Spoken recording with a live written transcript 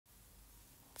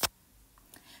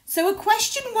So a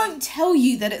question won't tell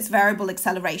you that it's variable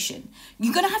acceleration.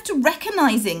 You're going to have to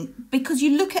recognizing, because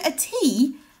you look at a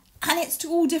t and it's to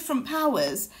all different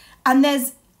powers, and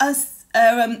there's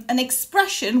an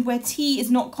expression where t is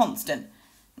not constant,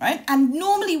 right? And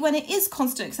normally when it is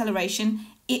constant acceleration,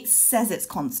 it says it's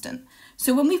constant.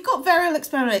 So when we've got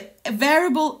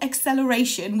variable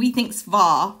acceleration, we think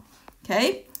var,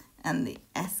 okay? And the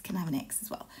s can have an x as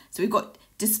well. So we've got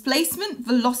displacement,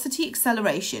 velocity,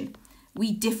 acceleration.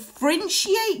 We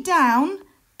differentiate down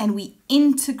and we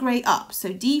integrate up.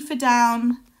 So d for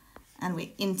down, and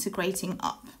we're integrating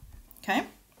up, okay?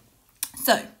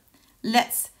 So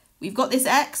we've got this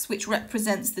x, which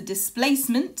represents the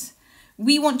displacement.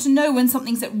 We want to know when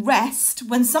something's at rest.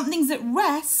 When something's at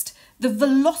rest, the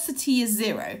velocity is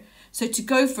 0. So to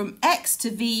go from x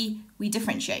to v, we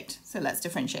differentiate. So let's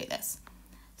differentiate this.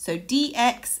 So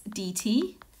dx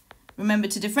dt. Remember,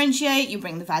 to differentiate, you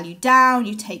bring the value down,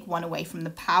 you take 1 away from the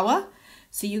power.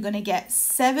 So you're going to get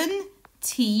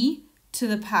 7t to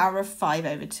the power of 5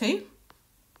 over 2.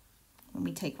 When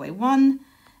we take away 1,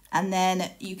 and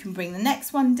then you can bring the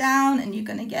next one down, and you're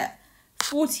going to get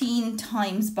 14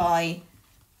 times by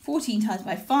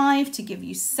 5 to give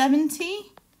you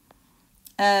 70.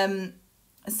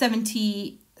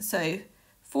 70, so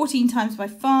 14 times by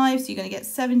 5, so you're going to get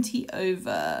 70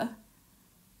 over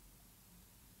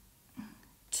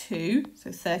 2,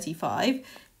 so 35,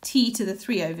 t to the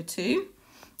 3 over 2,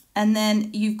 and then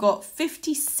you've got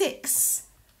 56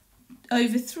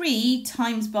 over 3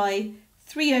 times by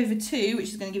 3 over 2, which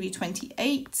is going to give you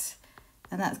 28,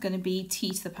 and that's going to be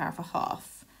t to the power of a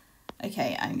half.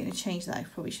 Okay, I'm going to change that. I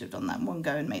probably should have done that in one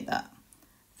go and made that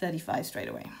 35 straight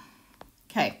away.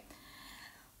 Okay,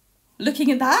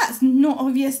 looking at that, it's not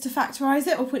obvious to factorize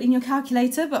it or put it in your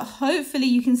calculator, but hopefully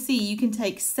you can see you can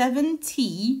take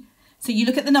 7t. So you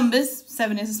look at the numbers,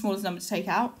 7 is the smallest number to take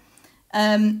out,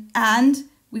 and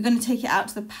we're going to take it out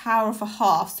to the power of a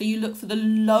half. So you look for the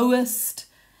lowest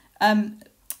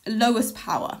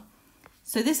power.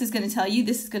 So this is going to tell you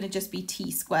this is going to just be t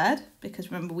squared,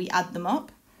 because remember we add them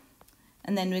up.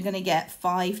 And then we're going to get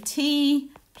 5t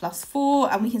plus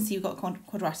 4, and we can see we've got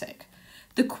quadratic.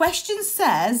 The question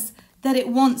says that it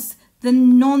wants the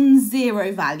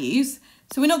non-zero values,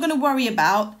 so we're not going to worry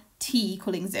about t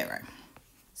equaling 0.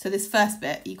 So this first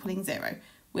bit equaling 0.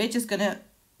 We're just going to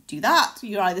do that.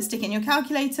 You either stick it in your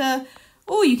calculator,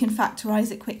 or you can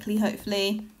factorize it quickly,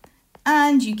 hopefully,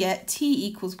 and you get t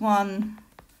equals 1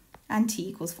 and t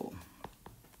equals 4.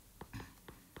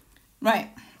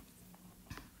 Right.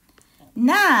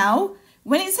 Now,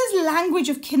 when it says language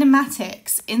of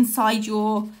kinematics inside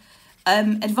your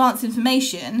advanced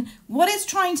information, what it's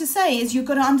trying to say is you've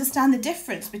got to understand the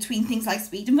difference between things like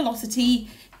speed and velocity,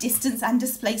 distance and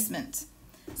displacement.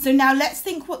 So now let's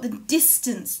think what the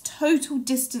distance, total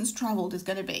distance traveled is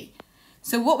going to be.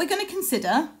 So what we're going to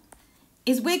consider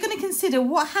is we're going to consider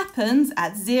what happens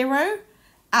at 0,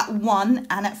 at 1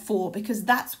 and at 4, because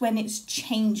that's when it's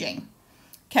changing.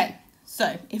 Okay,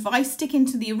 so if I stick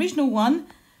into the original one,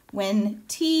 when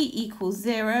t equals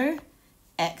 0,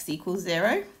 x equals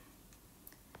 0.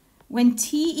 When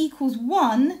t equals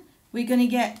 1, we're going to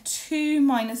get 2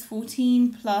 minus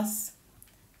 14 plus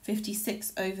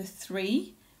 56 over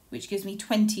 3, which gives me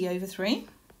 20 over 3.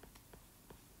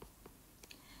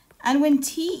 And when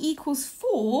t equals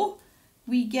 4,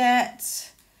 we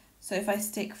get, so if I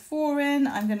stick 4 in,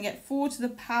 I'm going to get 4 to the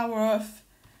power of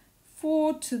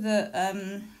 4 to the,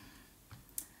 there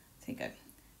you go,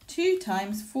 2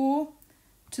 times 4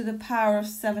 to the power of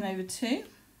 7 over 2,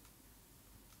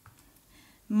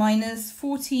 minus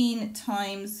 14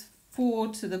 times 4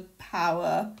 to the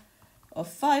power of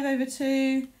 5 over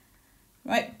 2,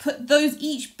 right? Put those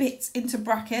each bits into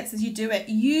brackets as you do it.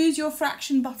 Use your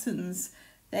fraction buttons.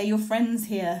 They're your friends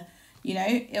here. You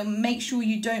know, it'll make sure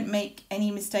you don't make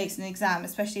any mistakes in the exam,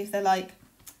 especially if they're like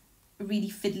really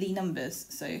fiddly numbers.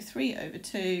 So 3 over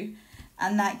 2,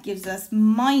 and that gives us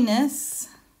minus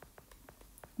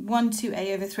 1 to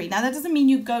a over 3. Now that doesn't mean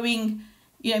you're going,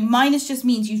 you know, minus just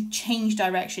means you've changed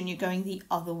direction, you're going the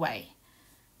other way.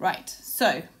 Right,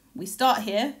 so we start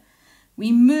here,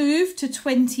 we move to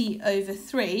 20 over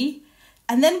 3,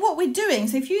 and then what we're doing,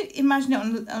 so if you imagine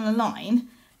it on a line,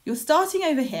 you're starting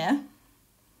over here,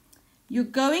 you're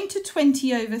going to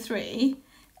 20 over 3,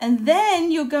 and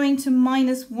then you're going to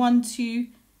minus 1 to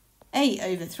a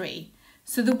over 3.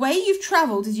 So the way you've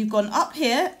travelled is you've gone up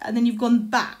here, and then you've gone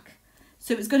back.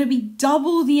 So it's going to be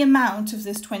double the amount of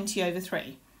this 20 over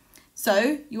 3.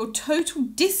 So your total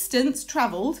distance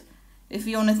travelled, if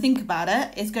you want to think about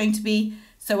it, is going to be,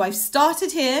 so I've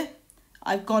started here,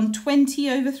 I've gone 20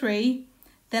 over 3,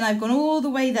 then I've gone all the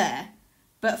way there.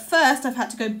 But first first I've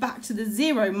had to go back to the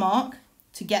 0 mark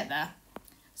to get there.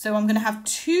 So I'm going to have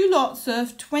 2 lots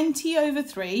of 20 over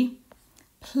 3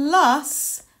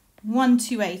 plus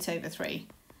 128 over 3,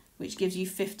 which gives you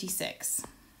 56.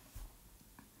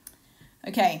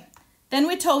 Okay, then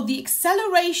we're told the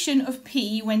acceleration of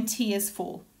p when t is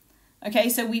 4. Okay,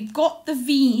 so we've got the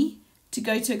v to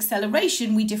go to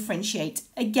acceleration, we differentiate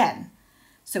again.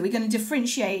 So we're going to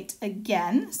differentiate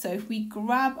again. So if we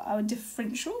grab our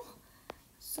differential,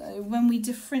 so when we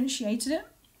differentiated it,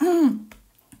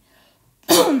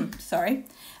 sorry,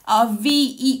 our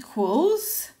v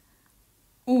equals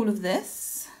all of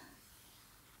this.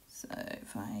 So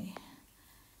if I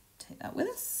take that with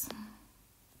us,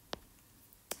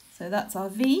 so that's our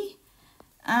v,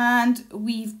 and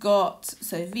we've got,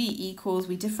 so v equals,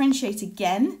 we differentiate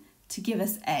again to give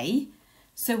us a.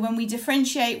 So when we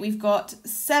differentiate, we've got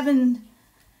 7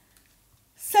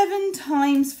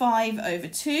 times 5 over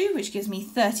 2, which gives me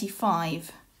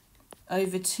 35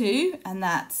 over 2, and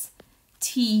that's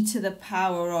t to the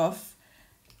power of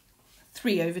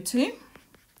 3 over 2.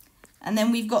 And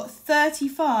then we've got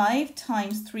 35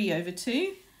 times 3 over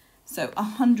 2, so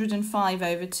 105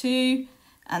 over 2,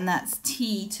 and that's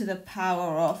t to the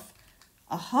power of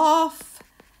a half.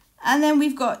 And then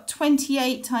we've got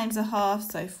 28 times a half,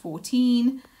 so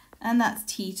 14, and that's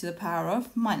t to the power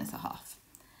of minus a half.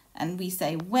 And we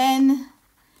say when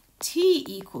t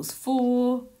equals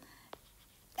 4,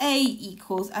 a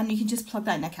equals, and you can just plug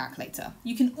that in a calculator.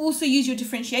 You can also use your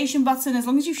differentiation button. As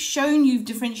long as you've shown you've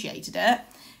differentiated it,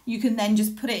 you can then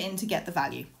just put it in to get the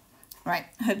value. Right,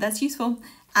 I hope that's useful.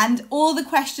 And all the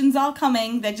questions are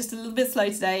coming. They're just a little bit slow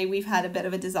today. We've had a bit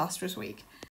of a disastrous week.